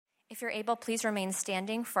If you're able, please remain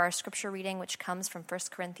standing for our scripture reading, which comes from 1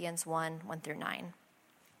 Corinthians 1 through 9.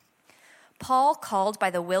 Paul, called by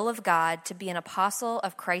the will of God to be an apostle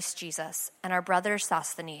of Christ Jesus, and our brother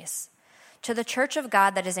Sosthenes, to the church of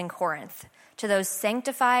God that is in Corinth, to those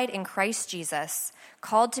sanctified in Christ Jesus,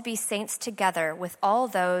 called to be saints together with all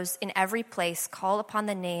those in every place call upon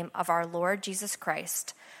the name of our Lord Jesus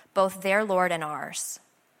Christ, both their Lord and ours.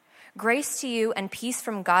 Grace to you and peace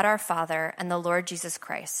from God our Father and the Lord Jesus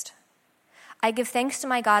Christ. I give thanks to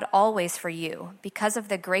my God always for you, because of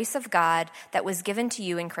the grace of God that was given to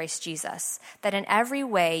you in Christ Jesus, that in every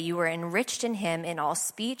way you were enriched in him in all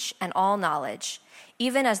speech and all knowledge,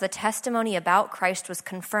 even as the testimony about Christ was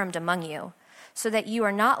confirmed among you, so that you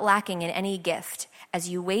are not lacking in any gift, as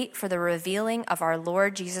you wait for the revealing of our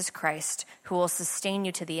Lord Jesus Christ, who will sustain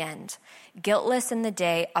you to the end, guiltless in the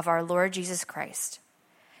day of our Lord Jesus Christ.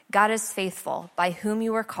 God is faithful, by whom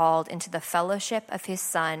you were called into the fellowship of his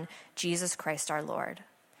Son, Jesus Christ our Lord.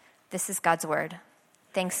 This is God's word.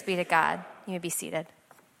 Thanks be to God. You may be seated.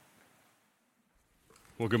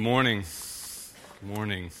 Well, good morning. Good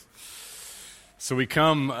morning. So we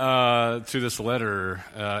come to this letter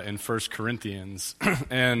in 1 Corinthians,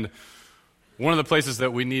 and one of the places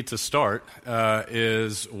that we need to start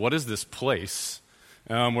is, what is this place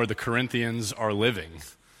where the Corinthians are living?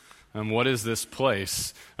 What is this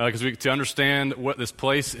place? Because to understand what this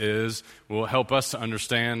place is will help us to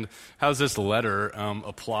understand how does this letter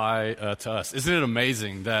apply to us. Isn't it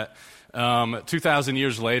amazing that 2,000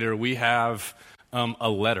 years later we have a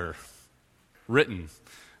letter written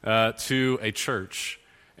to a church,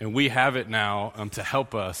 and we have it now to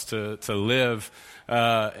help us to live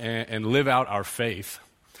and live out our faith.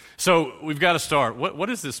 So we've got to start. What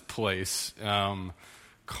is this place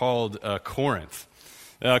called Corinth?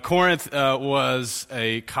 Corinth was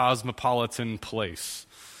a cosmopolitan place.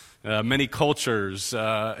 Many cultures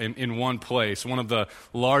in one place, one of the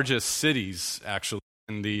largest cities, actually,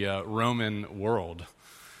 in the Roman world.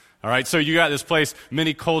 All right, so you got this place,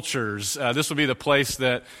 many cultures. This would be the place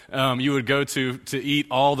that you would go to eat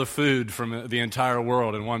all the food from the entire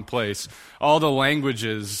world in one place. All the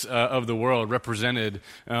languages of the world represented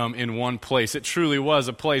in one place. It truly was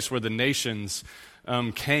a place where the nations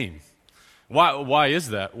came. Why is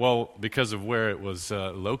that? Well, because of where it was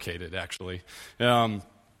located, actually.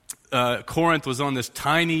 Corinth was on this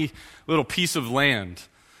tiny little piece of land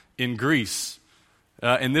in Greece.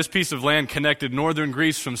 And this piece of land connected northern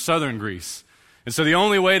Greece from southern Greece. And so the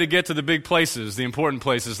only way to get to the big places, the important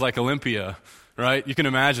places like Olympia, right? You can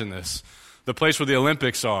imagine this. The place where the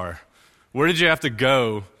Olympics are. Where did you have to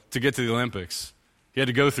go to get to the Olympics? You had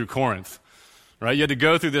to go through Corinth, right? You had to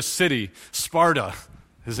go through this city, Sparta.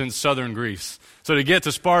 Is in southern Greece. So to get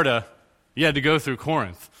to Sparta, you had to go through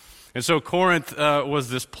Corinth. And so Corinth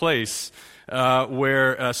was this place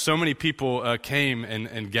where so many people came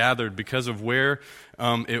and gathered because of where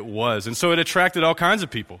it was. And so it attracted all kinds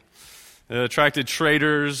of people. It attracted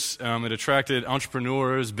traders, it attracted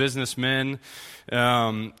entrepreneurs, businessmen.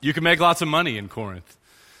 You could make lots of money in Corinth.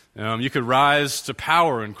 You could rise to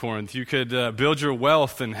power in Corinth. You could build your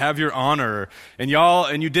wealth and have your honor. And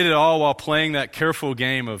you did it all while playing that careful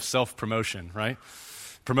game of self-promotion, right?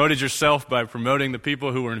 Promoted yourself by promoting the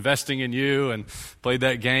people who were investing in you and played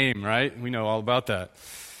that game, right? We know all about that.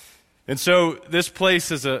 And so this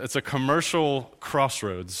place it's a commercial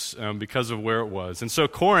crossroads because of where it was. And so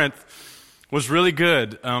Corinth was really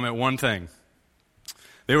good at one thing.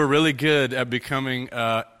 They were really good at becoming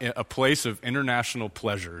a place of international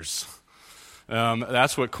pleasures.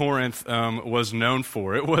 That's what Corinth was known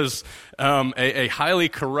for. It was a highly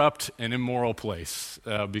corrupt and immoral place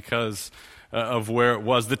because of where it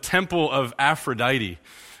was. The temple of Aphrodite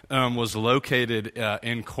was located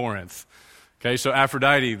in Corinth. Okay, so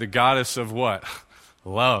Aphrodite, the goddess of what?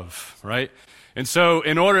 Love, right? And so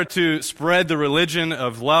in order to spread the religion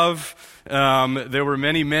of love, there were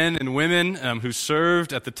many men and women who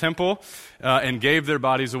served at the temple and gave their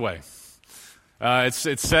bodies away.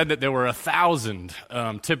 It's said that there were 1,000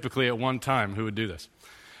 typically at one time who would do this.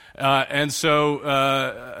 And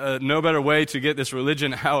so no better way to get this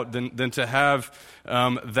religion out than to have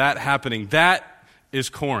that happening. That is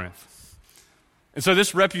Corinth. And so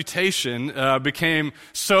this reputation became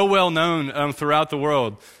so well known throughout the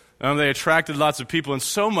world. They attracted lots of people, and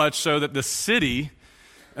so much so that the city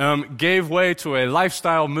gave way to a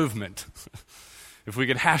lifestyle movement, if we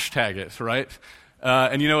could hashtag it, right?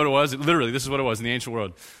 And you know what it was? Literally, this is what it was in the ancient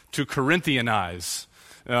world. To Corinthianize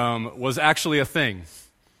was actually a thing.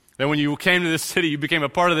 That when you came to this city, you became a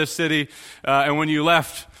part of this city, and when you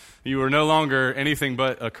left, you were no longer anything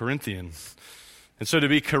but a Corinthian. And so to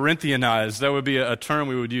be Corinthianized, that would be a term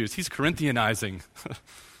we would use. He's Corinthianizing.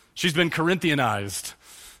 She's been Corinthianized,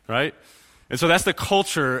 right? And so that's the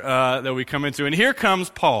culture that we come into. And here comes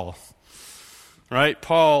Paul, right?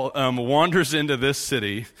 Paul wanders into this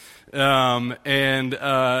city, and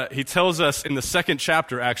he tells us in the second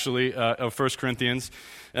chapter, actually, of 1 Corinthians,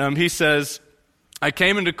 he says, I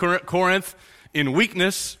came into Corinth in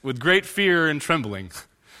weakness with great fear and trembling.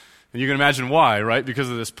 And you can imagine why, right? Because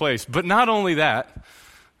of this place. But not only that,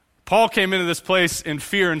 Paul came into this place in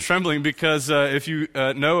fear and trembling because if you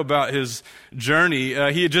know about his journey,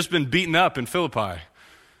 he had just been beaten up in Philippi.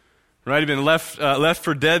 Right? He'd been left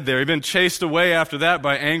for dead there. He'd been chased away after that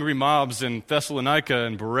by angry mobs in Thessalonica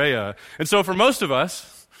and Berea. And so for most of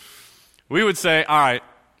us, we would say, all right,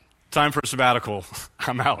 time for a sabbatical.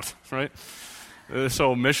 I'm out, right? This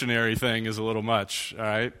whole missionary thing is a little much, all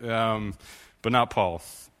right? But not Paul.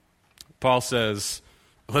 Paul says,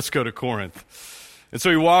 let's go to Corinth. And so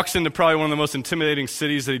he walks into probably one of the most intimidating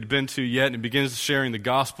cities that he'd been to yet, and he begins sharing the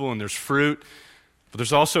gospel, and there's fruit, but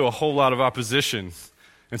there's also a whole lot of opposition.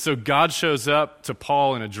 And so God shows up to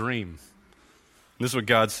Paul in a dream. And this is what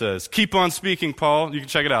God says. Keep on speaking, Paul. You can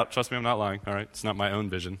check it out. Trust me, I'm not lying. All right, it's not my own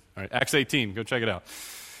vision. All right, Acts 18, go check it out.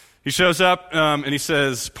 He shows up, and he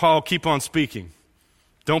says, Paul, keep on speaking.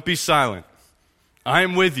 Don't be silent. I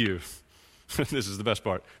am with you. This is the best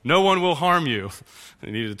part. No one will harm you.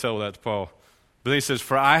 He needed to tell that to Paul. But then he says,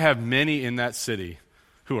 for I have many in that city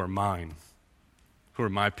who are mine, who are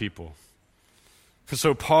my people. And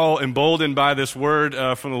so Paul, emboldened by this word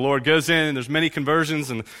from the Lord, goes in, and there's many conversions,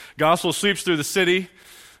 and the gospel sweeps through the city,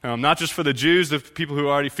 not just for the Jews, the people who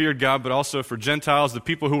already feared God, but also for Gentiles, the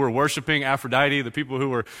people who were worshiping Aphrodite, the people who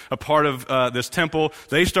were a part of this temple.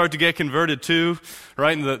 They start to get converted too,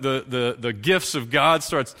 right? And the gifts of God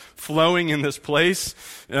starts flowing in this place.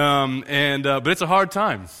 But it's a hard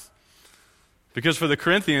time. Because for the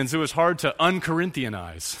Corinthians, it was hard to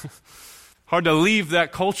un-Corinthianize. Hard to leave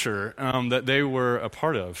that culture that they were a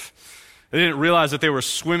part of. They didn't realize that they were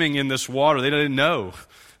swimming in this water. They didn't know.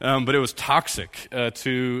 But it was toxic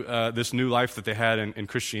to this new life that they had in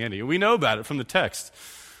Christianity. And we know about it from the text.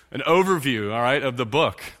 An overview, all right, of the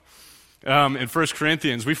book. In 1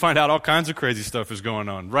 Corinthians, we find out all kinds of crazy stuff is going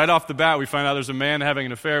on. Right off the bat, we find out there's a man having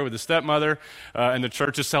an affair with his stepmother, and the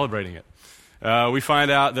church is celebrating it. We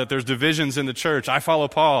find out that there's divisions in the church. I follow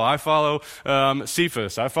Paul. I follow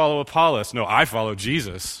Cephas. I follow Apollos. No, I follow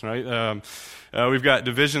Jesus, right? We've got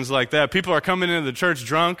divisions like that. People are coming into the church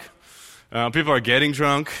drunk. People are getting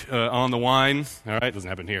drunk on the wine. All right, doesn't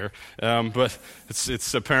happen here. But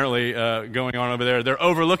it's apparently going on over there. They're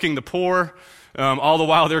overlooking the poor. All the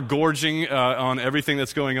while they're gorging on everything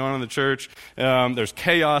that's going on in the church. There's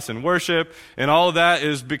chaos in worship. And all of that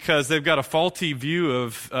is because they've got a faulty view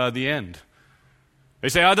of the end. They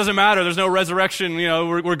say, oh, it doesn't matter. There's no resurrection. You know,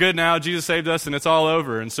 we're good now. Jesus saved us, and it's all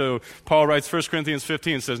over. And so Paul writes 1 Corinthians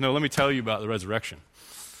 15 and says, no, let me tell you about the resurrection.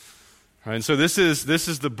 Right, and so this is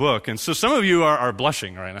the book. And so some of you are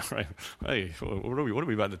blushing right now. Right? Hey, what are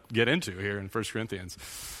we about to get into here in 1 Corinthians?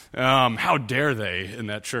 How dare they in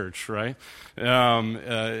that church, right?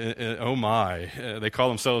 Oh my. They call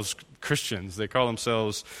themselves Christians. They call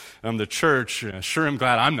themselves the church. Sure, I'm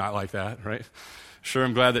glad I'm not like that, right? Sure,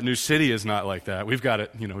 I'm glad that New City is not like that. We've got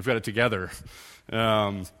it, we've got it together.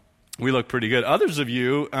 We look pretty good. Others of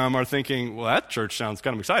you are thinking, well, that church sounds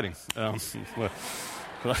kind of exciting.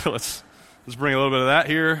 Let's bring a little bit of that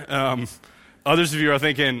here. Others of you are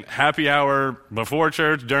thinking, happy hour before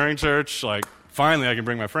church, during church, like, finally I can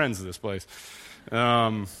bring my friends to this place.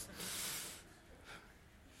 The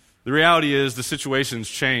reality is the situations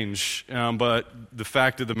change, but the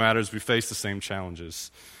fact of the matter is we face the same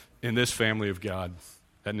challenges in this family of God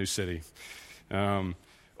at New City.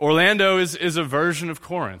 Orlando is a version of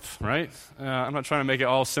Corinth, right? I'm not trying to make it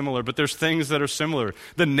all similar, but there's things that are similar.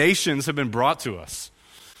 The nations have been brought to us.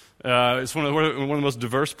 It's one of the most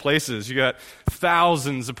diverse places. You got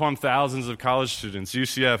thousands upon thousands of college students,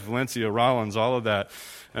 UCF, Valencia, Rollins, all of that.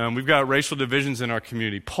 We've got racial divisions in our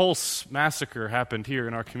community. Pulse massacre happened here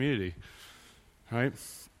in our community, right?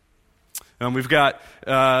 We've got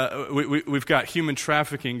human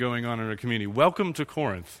trafficking going on in our community. Welcome to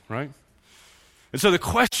Corinth, right? And so the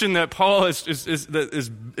question that Paul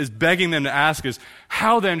is begging them to ask is,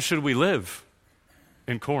 how then should we live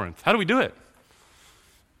in Corinth? How do we do it?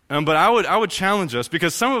 But I would challenge us,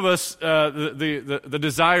 because some of us, the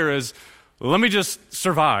desire is, let me just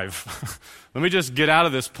survive. Let me just get out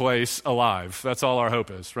of this place alive. That's all our hope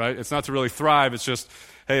is, right? It's not to really thrive. It's just,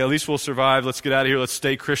 hey, at least we'll survive. Let's get out of here. Let's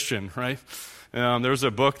stay Christian, right? There was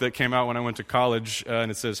a book that came out when I went to college,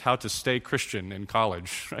 and it says How to Stay Christian in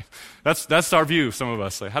College, right? That's our view, some of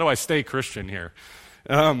us. Like, how do I stay Christian here?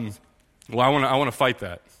 Well, I want to fight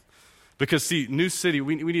that. Because see, New City,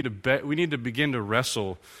 we need to begin to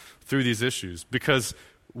wrestle through these issues, because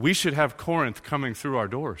we should have Corinth coming through our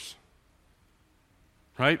doors.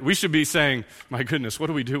 Right? We should be saying, my goodness, what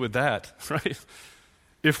do we do with that? Right?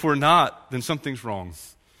 If we're not, then something's wrong.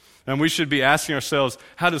 And we should be asking ourselves,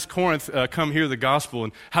 how does Corinth come hear the gospel?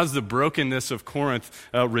 And how's the brokenness of Corinth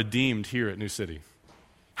redeemed here at New City?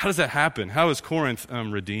 How does that happen? How is Corinth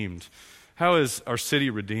redeemed? How is our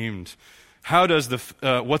city redeemed? How does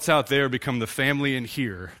what's out there become the family in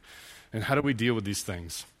here? And how do we deal with these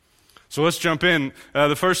things? So let's jump in.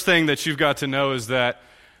 The first thing that you've got to know is that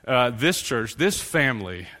this church, this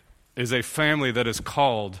family, is a family that is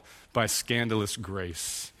called by scandalous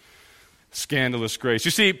grace. Scandalous grace. You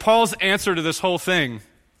see, Paul's answer to this whole thing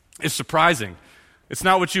is surprising. It's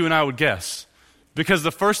not what you and I would guess, because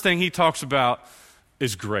the first thing he talks about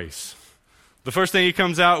is grace. The first thing he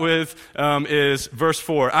comes out with is verse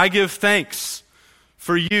 4. I give thanks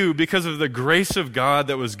for you because of the grace of God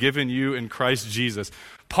that was given you in Christ Jesus.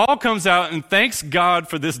 Paul comes out and thanks God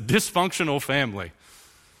for this dysfunctional family.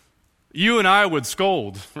 You and I would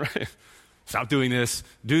scold, right? Stop doing this,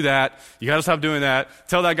 do that, you got to stop doing that,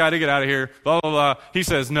 tell that guy to get out of here, blah, blah, blah. He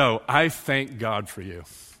says, no, I thank God for you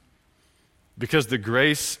because the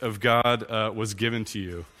grace of God was given to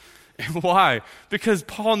you. And why? Because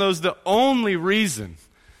Paul knows the only reason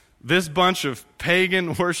this bunch of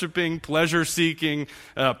pagan, worshiping, pleasure-seeking,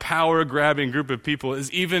 power-grabbing group of people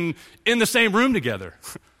is even in the same room together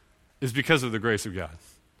is because of the grace of God.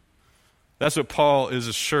 That's what Paul is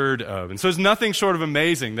assured of. And so it's nothing short of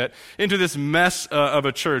amazing that into this mess of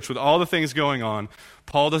a church with all the things going on,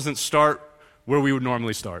 Paul doesn't start where we would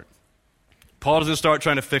normally start. Paul doesn't start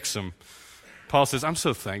trying to fix them. Paul says, I'm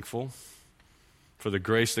so thankful for the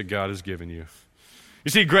grace that God has given you. You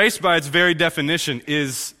see, grace by its very definition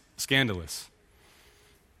is scandalous.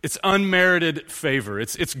 It's unmerited favor.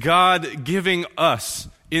 It's God giving us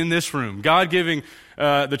in this room, God giving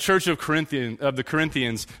the church of the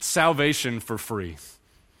Corinthians salvation for free.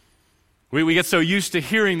 We get so used to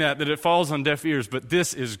hearing that it falls on deaf ears, but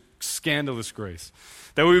this is scandalous grace.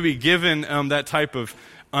 That we would be given that type of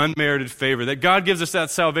unmerited favor, that God gives us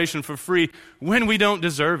that salvation for free when we don't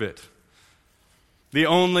deserve it. The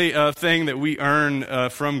only thing that we earn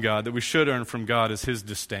from God, that we should earn from God, is His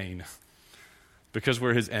disdain, because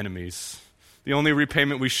we're His enemies. The only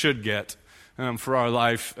repayment we should get for our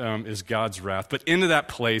life is God's wrath. But into that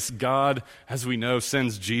place, God, as we know,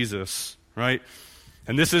 sends Jesus, right?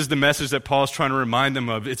 And this is the message that Paul's trying to remind them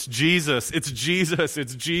of. It's Jesus, it's Jesus,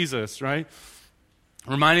 it's Jesus, right?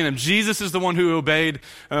 Reminding them, Jesus is the one who obeyed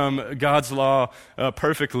God's law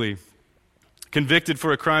perfectly. Convicted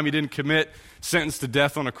for a crime he didn't commit, sentenced to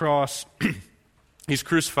death on a cross. He's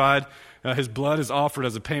crucified. His blood is offered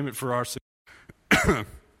as a payment for our sin.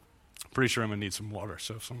 Pretty sure I'm going to need some water,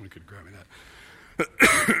 so if someone could grab me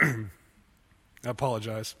that. I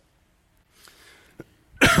apologize.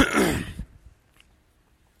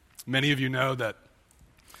 Many of you know that.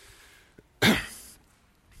 Thank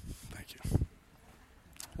you.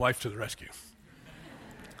 Wife to the rescue.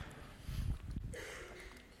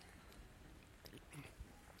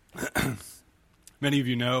 Many of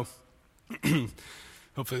you know,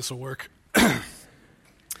 hopefully this will work,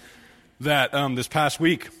 that this past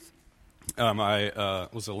week,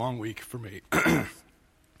 was a long week for me.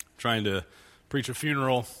 Trying to preach a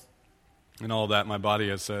funeral and all that. My body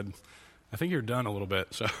has said, I think you're done a little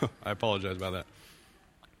bit, so I apologize about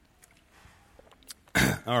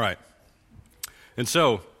that. All right. And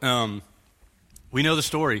so, we know the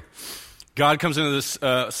story. God comes into this,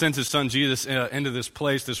 sends His Son Jesus into this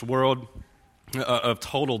place, this world of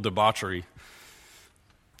total debauchery.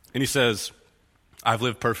 And He says, I've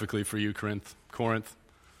lived perfectly for you, Corinth.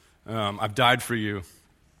 I've died for you.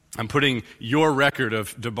 I'm putting your record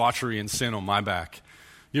of debauchery and sin on my back.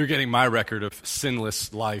 You're getting my record of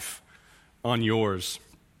sinless life on yours.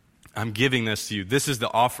 I'm giving this to you. This is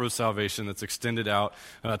the offer of salvation that's extended out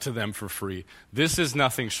to them for free. This is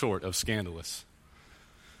nothing short of scandalous.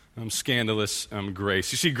 Scandalous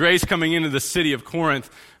grace. You see, grace coming into the city of Corinth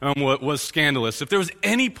was scandalous. If there was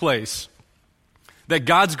any place that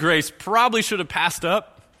God's grace probably should have passed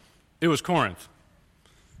up, it was Corinth.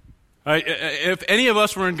 If any of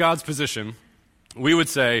us were in God's position, we would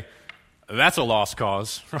say, that's a lost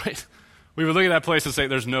cause, right? We would look at that place and say,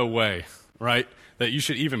 there's no way, right, that you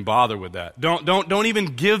should even bother with that. Don't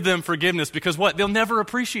even give them forgiveness, because what? They'll never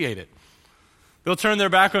appreciate it. They'll turn their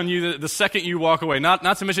back on you the second you walk away. Not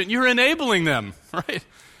to mention, you're enabling them, right?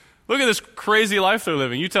 Look at this crazy life they're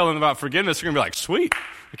living. You tell them about forgiveness, they're going to be like, sweet,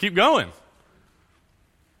 keep going.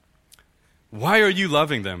 Why are you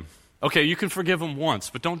loving them? Okay, you can forgive them once,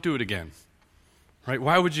 but don't do it again. right?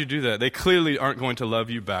 Why would you do that? They clearly aren't going to love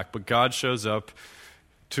you back, but God shows up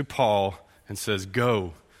to Paul and says,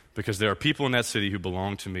 go, because there are people in that city who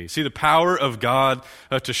belong to me. See, the power of God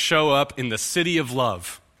to show up in the city of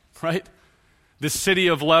love, right? This city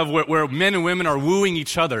of love where men and women are wooing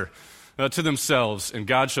each other to themselves, and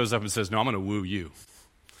God shows up and says, no, I'm going to woo you.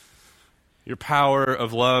 Your power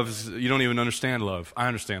of love, you don't even understand love. I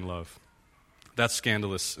understand love. That's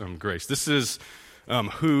scandalous grace. This is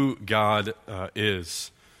who God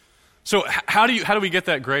is. So how do we get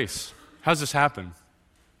that grace? How does this happen?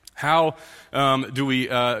 How do we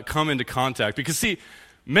come into contact? Because see,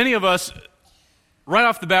 many of us, right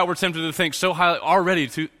off the bat, we're tempted to think so highly, already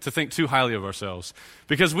to think too highly of ourselves.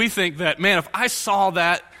 Because we think that, man, if I saw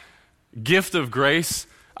that gift of grace,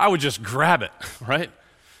 I would just grab it, right?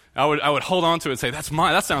 I would hold on to it and say, that's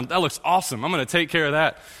mine. That looks awesome. I'm going to take care of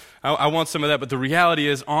that. I want some of that. But the reality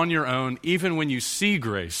is, on your own, even when you see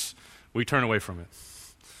grace, we turn away from it.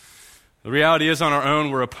 The reality is, on our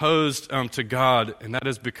own, we're opposed to God, and that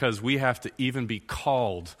is because we have to even be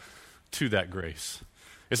called to that grace.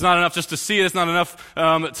 It's not enough just to see it. It's not enough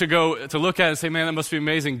to go to look at it and say, man, that must be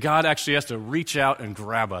amazing. God actually has to reach out and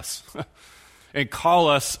grab us and call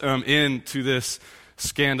us into this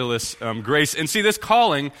scandalous grace. And see, this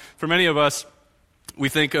calling, for many of us, we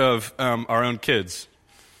think of our own kids.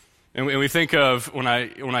 And we think of when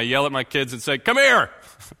I yell at my kids and say, come here!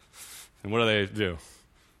 And what do?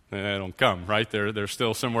 They don't come, right? They're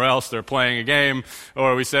still somewhere else. They're playing a game.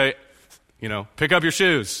 Or we say, pick up your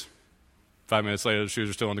shoes. 5 minutes later, the shoes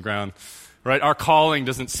are still on the ground, right? Our calling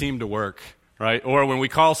doesn't seem to work, right? Or when we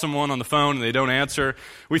call someone on the phone and they don't answer,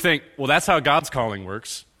 we think, well, that's how God's calling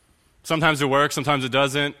works. Sometimes it works, sometimes it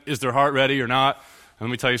doesn't. Is their heart ready or not? And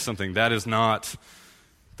let me tell you something. That is not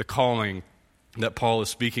the calling that Paul is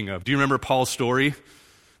speaking of. Do you remember Paul's story?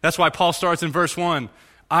 That's why Paul starts in verse 1.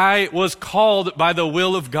 I was called by the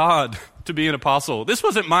will of God to be an apostle. This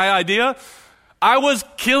wasn't my idea. I was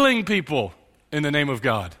killing people in the name of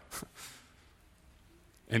God.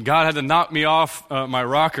 And God had to knock me off my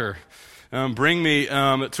rocker, bring me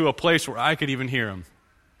to a place where I could even hear him.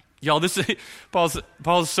 Y'all,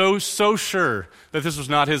 Paul's so sure that this was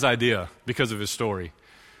not his idea because of his story.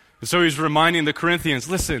 And so he's reminding the Corinthians,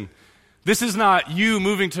 listen, this is not you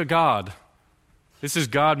moving to God. This is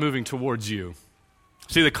God moving towards you.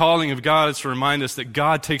 See, the calling of God is to remind us that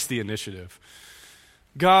God takes the initiative.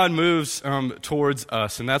 God moves towards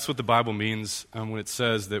us, and that's what the Bible means when it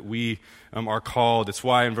says that we are called. It's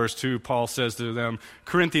why in verse 2, Paul says to them,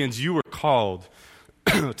 Corinthians, you were called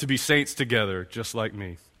to be saints together, just like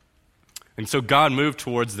me. And so God moved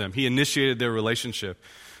towards them. He initiated their relationship.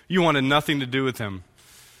 You wanted nothing to do with him.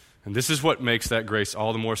 And this is what makes that grace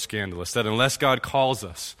all the more scandalous, that unless God calls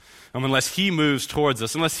us, unless he moves towards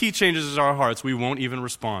us, unless he changes our hearts, we won't even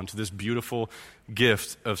respond to this beautiful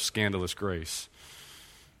gift of scandalous grace.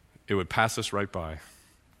 It would pass us right by.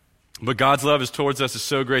 But God's love is towards us is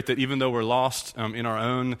so great that even though we're lost in our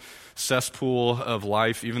own cesspool of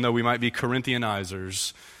life, even though we might be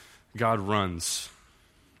Corinthianizers, God runs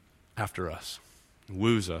after us,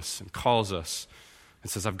 woos us, and calls us,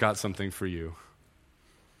 and says, I've got something for you.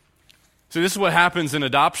 So this is what happens in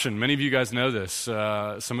adoption. Many of you guys know this.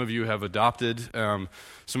 Some of you have adopted. Some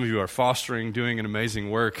of you are fostering, doing an amazing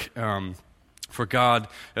work for God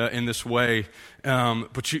in this way.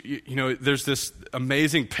 But you know, there's this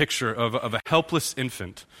amazing picture of a helpless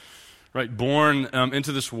infant, right, born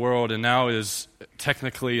into this world and now is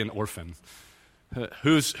technically an orphan.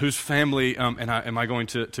 Whose family am I going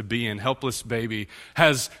to be in? Helpless baby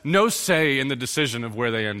has no say in the decision of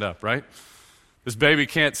where they end up, right? This baby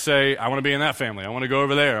can't say, I want to be in that family. I want to go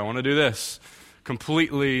over there. I want to do this.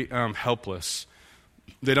 Completely helpless.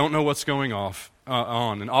 They don't know what's going on.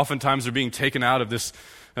 And oftentimes they're being taken out of this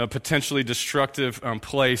potentially destructive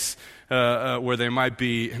place where they might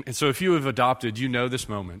be. And so if you have adopted, you know this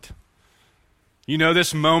moment. You know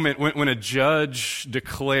this moment when a judge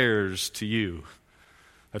declares to you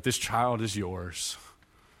that this child is yours.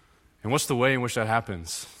 And what's the way in which that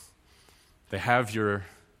happens? They have your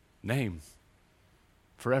name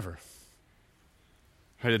forever.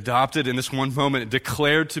 Right, adopted in this one moment,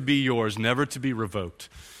 declared to be yours, never to be revoked,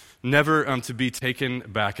 never to be taken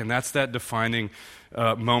back. And that's that defining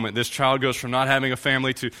moment. This child goes from not having a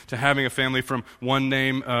family to having a family, from one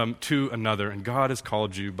name to another. And God has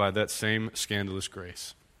called you by that same scandalous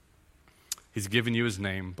grace. He's given you his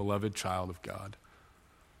name, beloved child of God.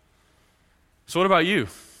 So what about you?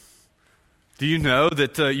 Do you know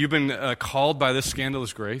that you've been called by this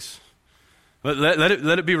scandalous grace? Let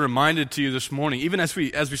it be reminded to you this morning, even as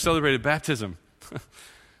we celebrated baptism,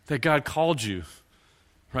 that God called you.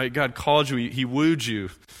 right? God called you, he wooed you,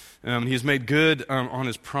 he has made good on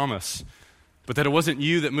his promise. But that it wasn't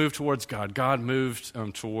you that moved towards God. God moved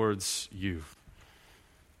towards you.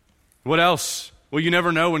 What else? Well, you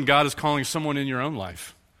never know when God is calling someone in your own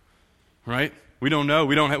life, right? We don't know.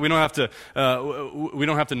 We don't have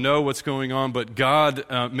to know what's going on, but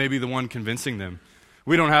God may be the one convincing them.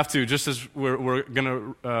 We don't have to, just as we're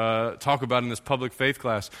going to talk about in this public faith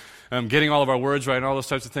class, getting all of our words right and all those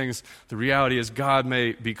types of things. The reality is God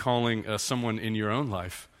may be calling someone in your own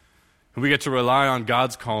life. And we get to rely on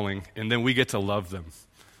God's calling, and then we get to love them.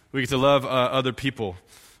 We get to love other people.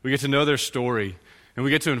 We get to know their story, and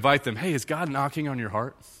we get to invite them. Hey, is God knocking on your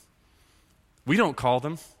heart? We don't call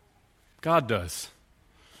them. God does.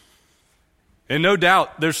 And no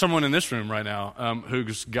doubt there's someone in this room right now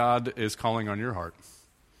whose God is calling on your heart.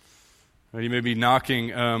 You may be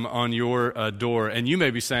knocking on your door, and you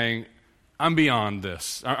may be saying, I'm beyond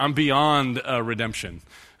this. I'm beyond redemption.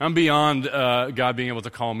 I'm beyond God being able to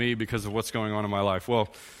call me because of what's going on in my life. Well,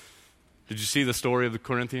 did you see the story of the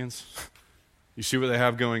Corinthians? You see what they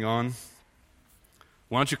have going on?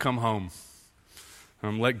 Why don't you come home?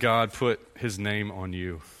 Let God put his name on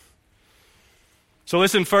you. So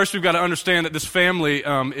listen, first we've got to understand that this family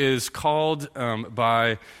is called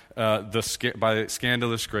by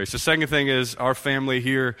scandalous grace. The second thing is our family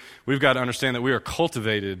here, we've got to understand that we are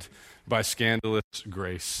cultivated by scandalous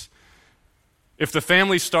grace. If the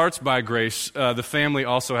family starts by grace, the family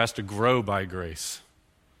also has to grow by grace.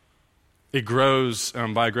 It grows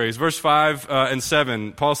by grace. Verse 5 and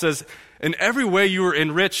 7, Paul says, in every way you were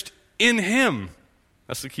enriched in him.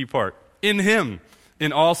 That's the key part. In him,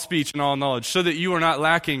 in all speech and all knowledge, so that you are not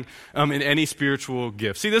lacking in any spiritual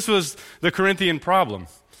gift. See, this was the Corinthian problem.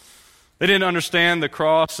 They didn't understand the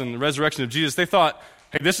cross and the resurrection of Jesus. They thought,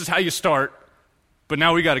 hey, this is how you start, but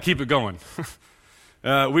now we got to keep it going.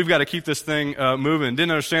 We've got to keep this thing moving.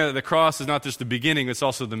 Didn't understand that the cross is not just the beginning, it's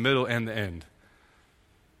also the middle and the end.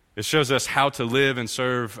 It shows us how to live and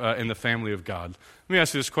serve in the family of God. Let me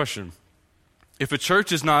ask you this question. If a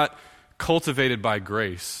church is not cultivated by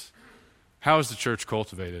grace, how is the church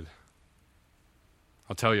cultivated?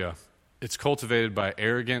 I'll tell you, it's cultivated by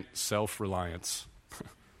arrogant self-reliance.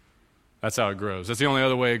 That's how it grows. That's the only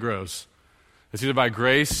other way it grows. It's either by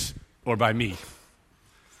grace or by me.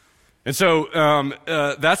 And so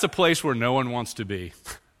that's a place where no one wants to be.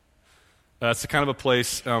 That's kind of a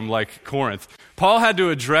place like Corinth. Paul had to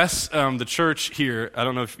address the church here. I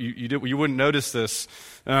don't know if you wouldn't notice this,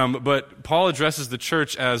 but Paul addresses the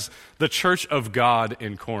church as the church of God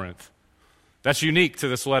in Corinth. That's unique to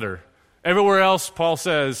this letter. Everywhere else, Paul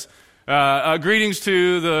says, greetings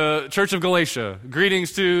to the church of Galatia,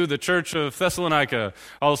 greetings to the church of Thessalonica,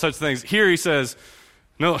 all such things. Here he says,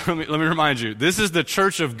 no, let me remind you, this is the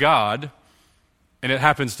church of God, and it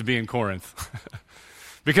happens to be in Corinth.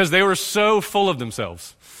 Because they were so full of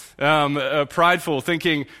themselves, prideful,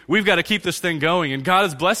 thinking, we've got to keep this thing going, and God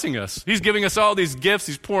is blessing us. He's giving us all these gifts.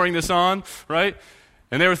 He's pouring this on, right?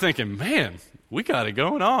 And they were thinking, man, we got it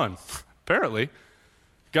going on, apparently.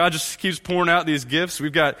 God just keeps pouring out these gifts.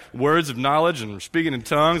 We've got words of knowledge, and we're speaking in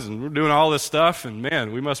tongues, and we're doing all this stuff, and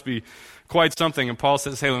man, we must be quite something. And Paul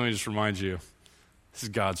says, hey, let me just remind you, this is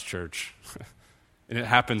God's church, and it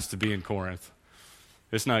happens to be in Corinth.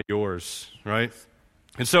 It's not yours, right?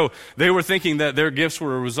 And so they were thinking that their gifts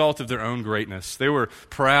were a result of their own greatness. They were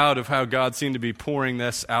proud of how God seemed to be pouring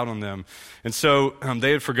this out on them. And so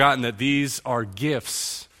they had forgotten that these are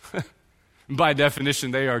gifts. By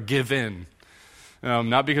definition, they are given.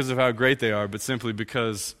 Not because of how great they are, but simply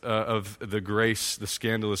because of the grace, the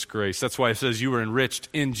scandalous grace. That's why it says you were enriched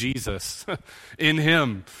in Jesus, in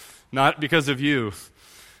him, not because of you.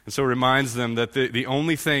 And so it reminds them that the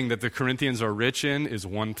only thing that the Corinthians are rich in is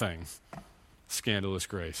one thing. Scandalous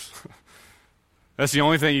grace. That's the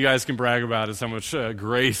only thing you guys can brag about is how much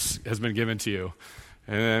grace has been given to you.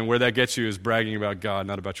 And where that gets you is bragging about God,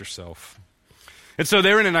 not about yourself. And so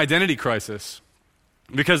they're in an identity crisis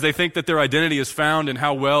because they think that their identity is found in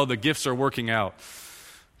how well the gifts are working out.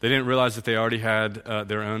 They didn't realize that they already had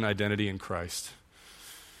their own identity in Christ.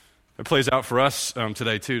 It plays out for us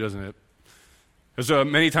today too, doesn't it? Because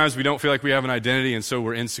many times we don't feel like we have an identity, and so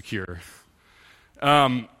we're insecure.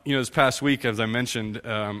 This past week, as I mentioned,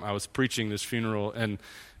 I was preaching this funeral, and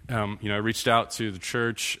I reached out to the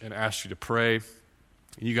church and asked you to pray.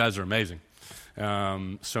 You guys are amazing.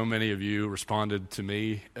 So many of you responded to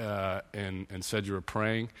me and said you were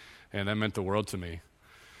praying, and that meant the world to me.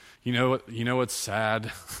 You know what's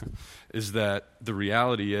sad is that the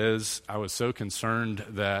reality is I was so concerned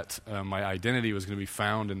that my identity was going to be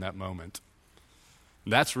found in that moment.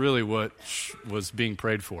 That's really what was being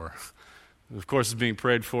prayed for. Of course, it's being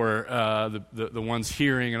prayed for the ones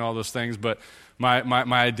hearing and all those things, but my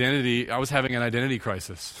identity, I was having an identity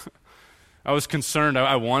crisis. I was concerned.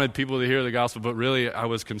 I wanted people to hear the gospel, but really I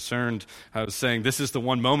was concerned. I was saying, this is the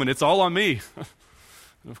one moment. It's all on me.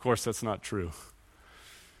 Of course, that's not true.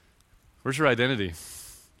 Where's your identity?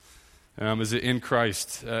 Is it in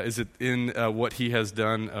Christ? Is it in what he has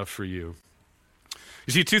done for you?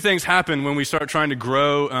 You see, two things happen when we start trying to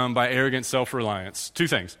grow by arrogant self-reliance. Two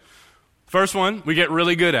things. First one, we get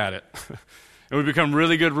really good at it. And we become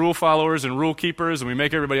really good rule followers and rule keepers, and we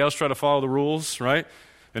make everybody else try to follow the rules, right?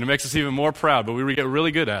 And it makes us even more proud, but we get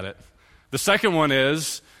really good at it. The second one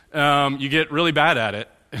is you get really bad at it,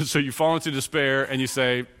 and so you fall into despair, and you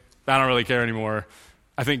say, I don't really care anymore.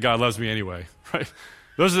 I think God loves me anyway, right?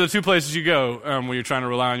 Those are the two places you go when you're trying to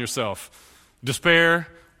rely on yourself. Despair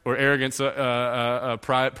or arrogance,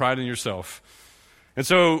 pride in yourself. And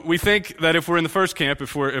so we think that if we're in the first camp,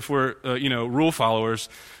 if we're rule followers,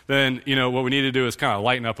 then what we need to do is kind of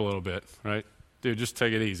lighten up a little bit, right? Dude, just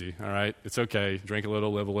take it easy, all right? It's okay. Drink a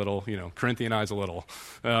little, live a little, Corinthianize a little.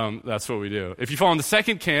 That's what we do. If you fall in the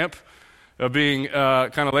second camp of being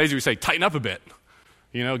kind of lazy, we say, tighten up a bit.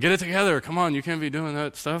 Get it together. Come on, you can't be doing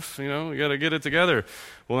that stuff. You got to get it together.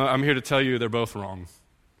 Well, I'm here to tell you they're both wrong.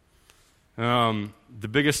 The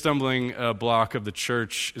biggest stumbling block of the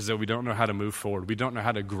church is that we don't know how to move forward. We don't know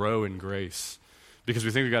how to grow in grace because we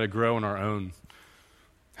think we've got to grow on our own.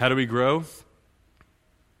 How do we grow?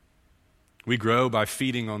 We grow by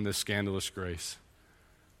feeding on this scandalous grace,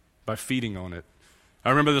 by feeding on it. I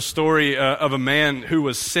remember the story of a man who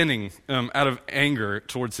was sinning out of anger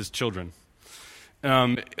towards his children.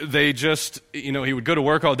 They just, he would go to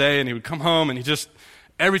work all day and he would come home and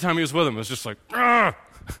every time he was with them, it was just like, "Argh!"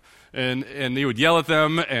 And he would yell at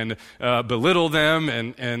them and belittle them,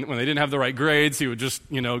 and when they didn't have the right grades, he would just,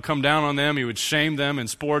 come down on them. He would shame them in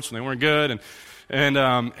sports when they weren't good,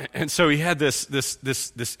 and so he had this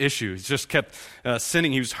issue. He just kept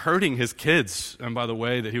sinning. He was hurting his kids by the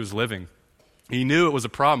way that he was living. He knew it was a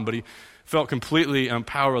problem, but he felt completely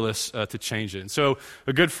powerless to change it. And so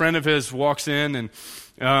a good friend of his walks in,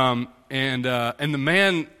 and the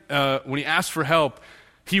man, when he asked for help,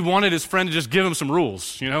 he wanted his friend to just give him some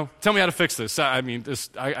rules, Tell me how to fix this. I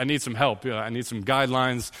need some help. I need some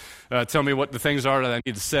guidelines. Tell me what the things are that I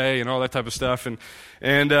need to say and all that type of stuff.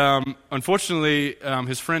 And unfortunately,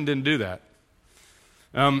 his friend didn't do that.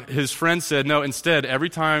 His friend said, no, instead, every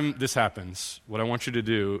time this happens, what I want you to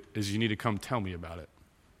do is you need to come tell me about it.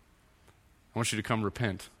 I want you to come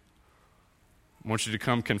repent. I want you to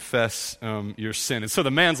come confess your sin. And so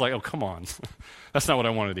the man's like, oh, come on. That's not what I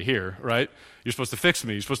wanted to hear, right? You're supposed to fix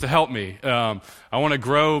me. You're supposed to help me. I want to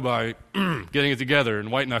grow by getting it together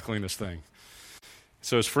and white-knuckling this thing.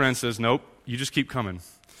 So his friend says, nope, you just keep coming.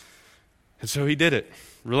 And so he did it,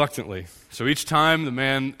 reluctantly. So each time the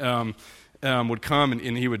man would come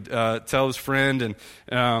and he would tell his friend,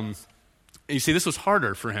 and you see, this was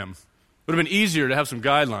harder for him. It would have been easier to have some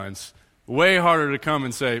guidelines. Way harder to come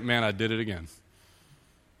and say, man, I did it again.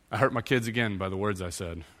 I hurt my kids again by the words I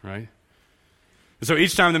said, right? And so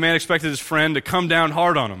each time the man expected his friend to come down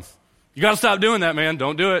hard on him. You got to stop doing that, man.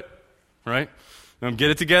 Don't do it, right?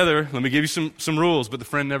 Get it together. Let me give you some rules. But the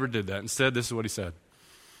friend never did that. Instead, this is what he said.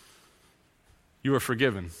 You are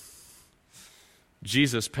forgiven.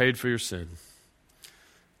 Jesus paid for your sin.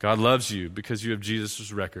 God loves you because you have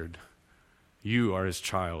Jesus' record. You are his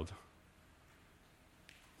child.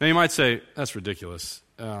 Now you might say, that's ridiculous.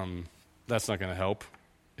 That's not going to help.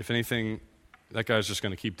 If anything, that guy's just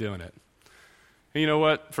going to keep doing it. And you know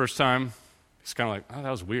what? First time, he's kind of like, oh, that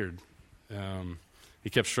was weird. He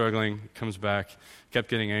kept struggling, comes back, kept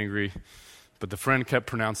getting angry, but the friend kept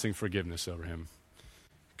pronouncing forgiveness over him,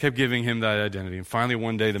 kept giving him that identity. And finally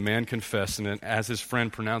one day the man confessed, and then as his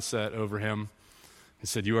friend pronounced that over him and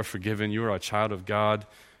said, you are forgiven, you are a child of God,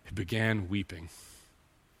 he began weeping.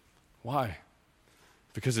 Why?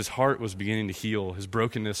 Because his heart was beginning to heal. His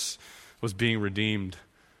brokenness was being redeemed.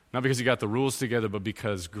 Not because he got the rules together, but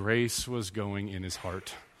because grace was going in his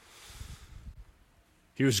heart.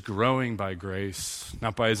 He was growing by grace,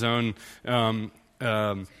 not by his own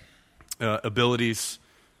abilities.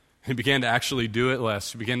 He began to actually do it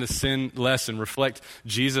less. He began to sin less and reflect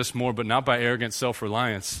Jesus more, but not by arrogant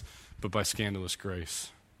self-reliance, but by scandalous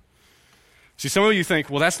grace. See, some of you think,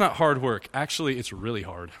 well, that's not hard work. Actually, it's really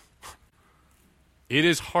hard. It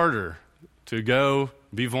is harder to go,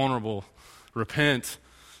 be vulnerable, repent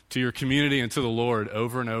to your community and to the Lord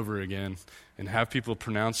over and over again and have people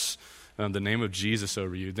pronounce the name of Jesus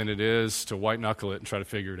over you than it is to white-knuckle it and try to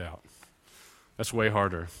figure it out. That's way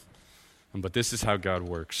harder. But this is how God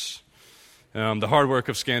works. The hard work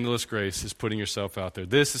of scandalous grace is putting yourself out there.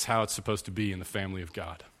 This is how it's supposed to be in the family of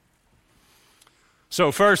God.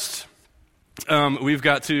 So first, we've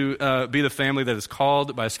got to be the family that is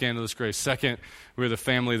called by scandalous grace. Second, we're the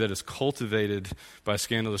family that is cultivated by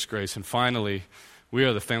scandalous grace. And finally, we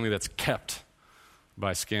are the family that's kept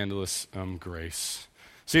by scandalous grace.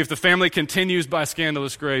 See, if the family continues by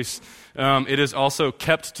scandalous grace, it is also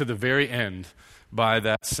kept to the very end by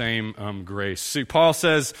that same grace. See, Paul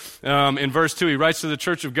says in verse 2, he writes to the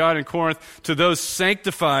church of God in Corinth, to those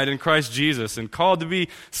sanctified in Christ Jesus and called to be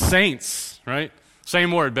saints, right?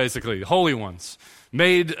 Same word, basically, holy ones,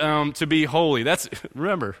 made to be holy. That's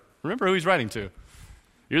remember who he's writing to.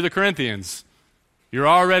 You're the Corinthians. You're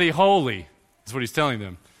already holy. That's what he's telling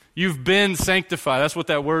them. You've been sanctified. That's what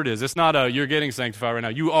that word is. It's not you're getting sanctified right now.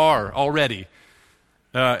 You are already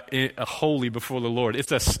holy before the Lord.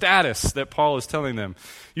 It's a status that Paul is telling them.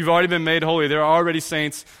 You've already been made holy. They're already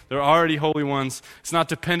saints. They're already holy ones. It's not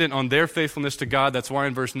dependent on their faithfulness to God. That's why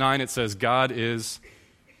in verse 9 it says God is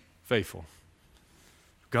faithful.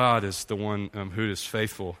 God is the one who is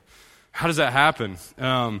faithful. How does that happen?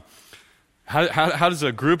 How does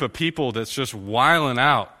a group of people that's just wiling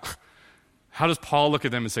out, how does Paul look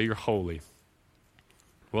at them and say, you're holy?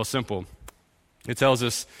 Well, simple. It tells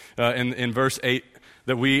us in verse 8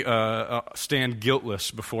 that we stand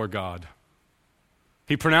guiltless before God.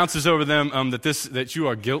 He pronounces over them that you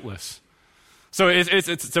are guiltless. So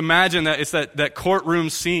it's imagine that it's that courtroom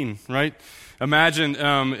scene, right? Imagine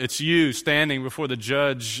it's you standing before the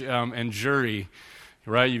judge and jury,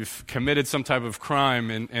 right? You've committed some type of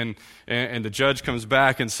crime, and the judge comes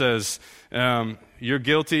back and says, you're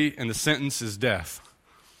guilty, and the sentence is death.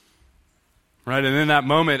 Right? And in that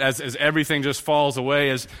moment, as everything just falls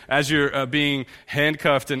away, as you're being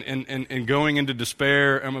handcuffed and going into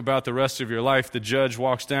despair about the rest of your life, the judge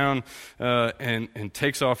walks down and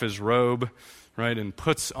takes off his robe, right, and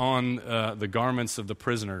puts on the garments of the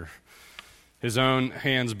prisoner. His own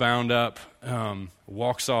hands bound up,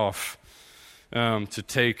 walks off to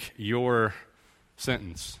take your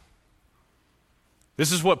sentence.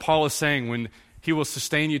 This is what Paul is saying when he will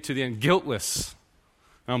sustain you to the end, guiltless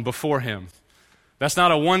before him. That's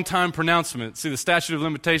not a one-time pronouncement. See, the statute of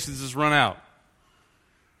limitations is run out.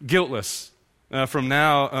 Guiltless from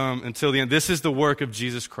now until the end. This is the work of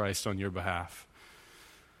Jesus Christ on your behalf.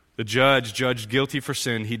 The judge judged guilty for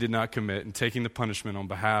sin he did not commit and taking the punishment on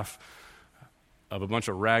behalf of a bunch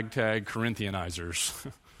of ragtag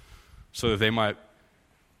Corinthianizers so that they might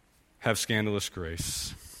have scandalous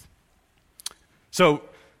grace. So,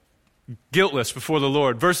 guiltless before the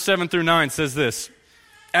Lord. Verse 7 through 9 says this,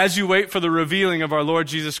 as you wait for the revealing of our Lord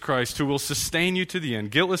Jesus Christ, who will sustain you to the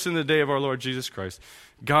end, guiltless in the day of our Lord Jesus Christ,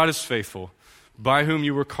 God is faithful, by whom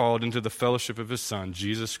you were called into the fellowship of his Son,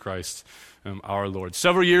 Jesus Christ, our Lord.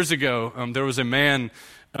 Several years ago, there was a man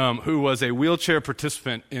who was a wheelchair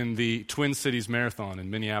participant in the Twin Cities Marathon in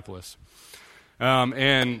Minneapolis.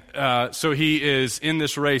 So he is in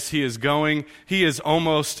this race. He is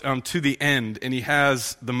almost to the end, and he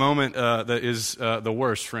has the moment that is the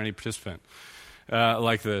worst for any participant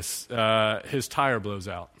like this. His tire blows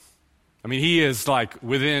out. I mean, he is like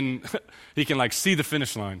he can like see the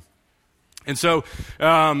finish line. And so,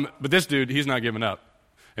 but this dude, he's not giving up.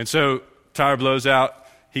 And so, tire blows out,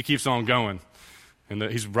 he keeps on going. And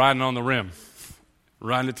he's riding on the rim,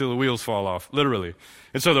 riding it till the wheels fall off, literally.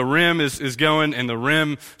 And so the rim is going, and the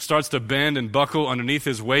rim starts to bend and buckle underneath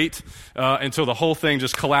his weight until the whole thing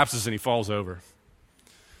just collapses and he falls over.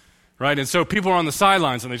 Right? And so people are on the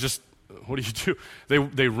sidelines, and they just, what do you do?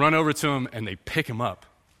 They run over to him, and they pick him up,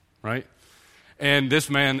 right? And this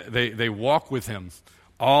man, they walk with him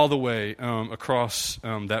all the way across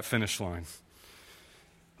that finish line.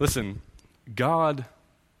 Listen, God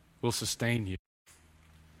will sustain you.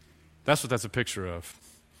 That's what that's a picture of.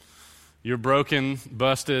 Your broken,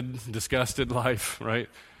 busted, disgusted life, right?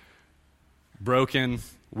 Broken,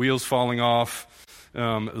 wheels falling off,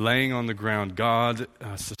 laying on the ground. God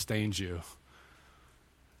sustains you.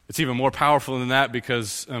 It's even more powerful than that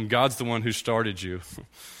because God's the one who started you.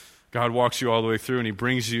 God walks you all the way through, and he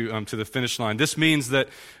brings you to the finish line. This means that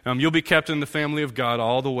you'll be kept in the family of God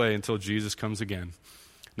all the way until Jesus comes again.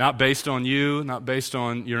 Not based on you, not based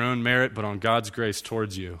on your own merit, but on God's grace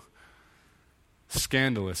towards you.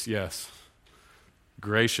 Scandalous, yes.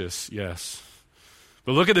 Gracious, yes.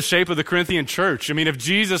 But look at the shape of the Corinthian church. I mean, if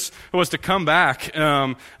Jesus was to come back,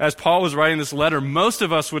 as Paul was writing this letter, most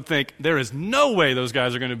of us would think there is no way those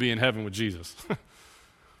guys are going to be in heaven with Jesus.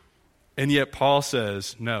 And yet Paul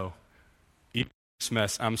says, no, even this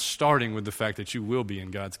mess, I'm starting with the fact that you will be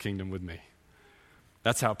in God's kingdom with me.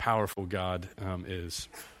 That's how powerful God is.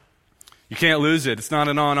 You can't lose it. It's not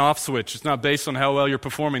an on-off switch. It's not based on how well you're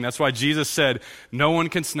performing. That's why Jesus said, no one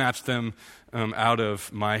can snatch them out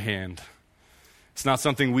of my hand. It's not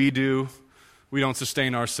something we do. We don't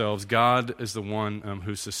sustain ourselves. God is the one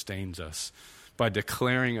who sustains us by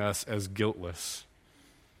declaring us as guiltless.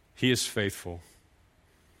 He is faithful.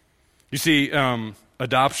 You see,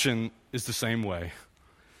 adoption is the same way.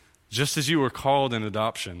 Just as you were called in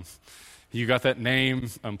adoption, you got that name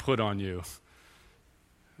put on you.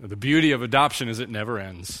 The beauty of adoption is it never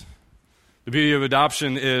ends. The beauty of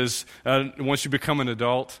adoption is once you become an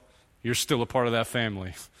adult, you're still a part of that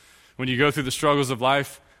family. When you go through the struggles of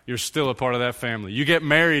life, you're still a part of that family. You get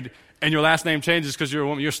married and your last name changes because you're a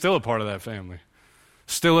woman, you're still a part of that family.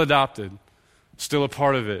 Still adopted, still a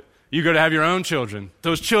part of it. You go to have your own children.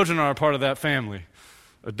 Those children are a part of that family.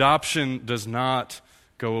 Adoption does not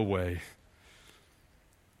go away.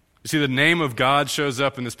 You see, the name of God shows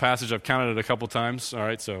up in this passage. I've counted it a couple times. All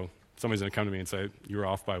right, so somebody's going to come to me and say, you're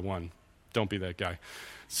off by one. Don't be that guy.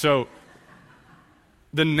 So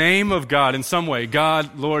the name of God in some way,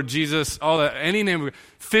 God, Lord, Jesus, all that, any name,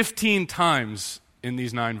 15 times in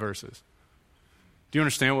these 9 verses. Do you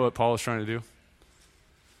understand what Paul is trying to do?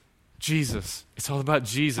 Jesus. It's all about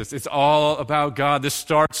Jesus. It's all about God. This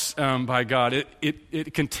starts by God.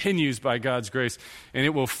 It continues by God's grace, and it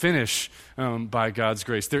will finish by God's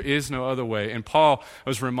grace. There is no other way. And Paul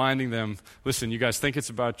was reminding them, listen, you guys think it's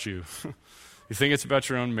about you. You think it's about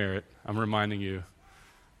your own merit. I'm reminding you,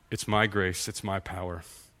 it's my grace. It's my power.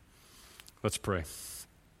 Let's pray.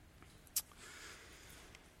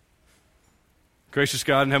 Gracious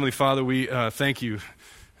God and Heavenly Father, we thank you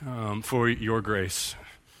for your grace.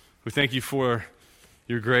 We thank you for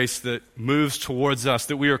your grace that moves towards us,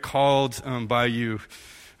 that we are called by you.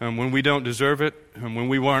 When we don't deserve it, and when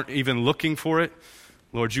we weren't even looking for it,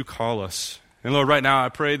 Lord, you call us. And Lord, right now I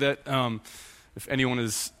pray that if anyone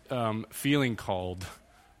is feeling called,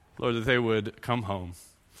 Lord, that they would come home.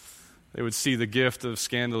 They would see the gift of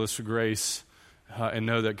scandalous grace and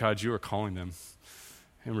know that, God, you are calling them,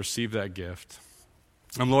 and receive that gift.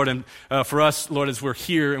 Lord, and for us, Lord, as we're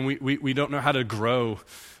here and we don't know how to grow,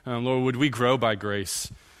 Lord, would we grow by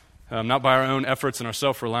grace? Not by our own efforts and our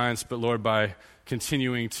self-reliance, but, Lord, by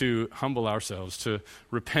continuing to humble ourselves, to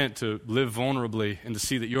repent, to live vulnerably, and to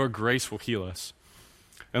see that your grace will heal us.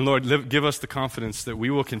 And, Lord, give us the confidence that we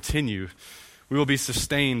will continue, we will be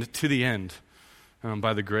sustained to the end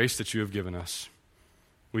by the grace that you have given us.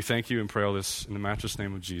 We thank you and pray all this in the matchless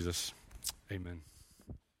name of Jesus. Amen.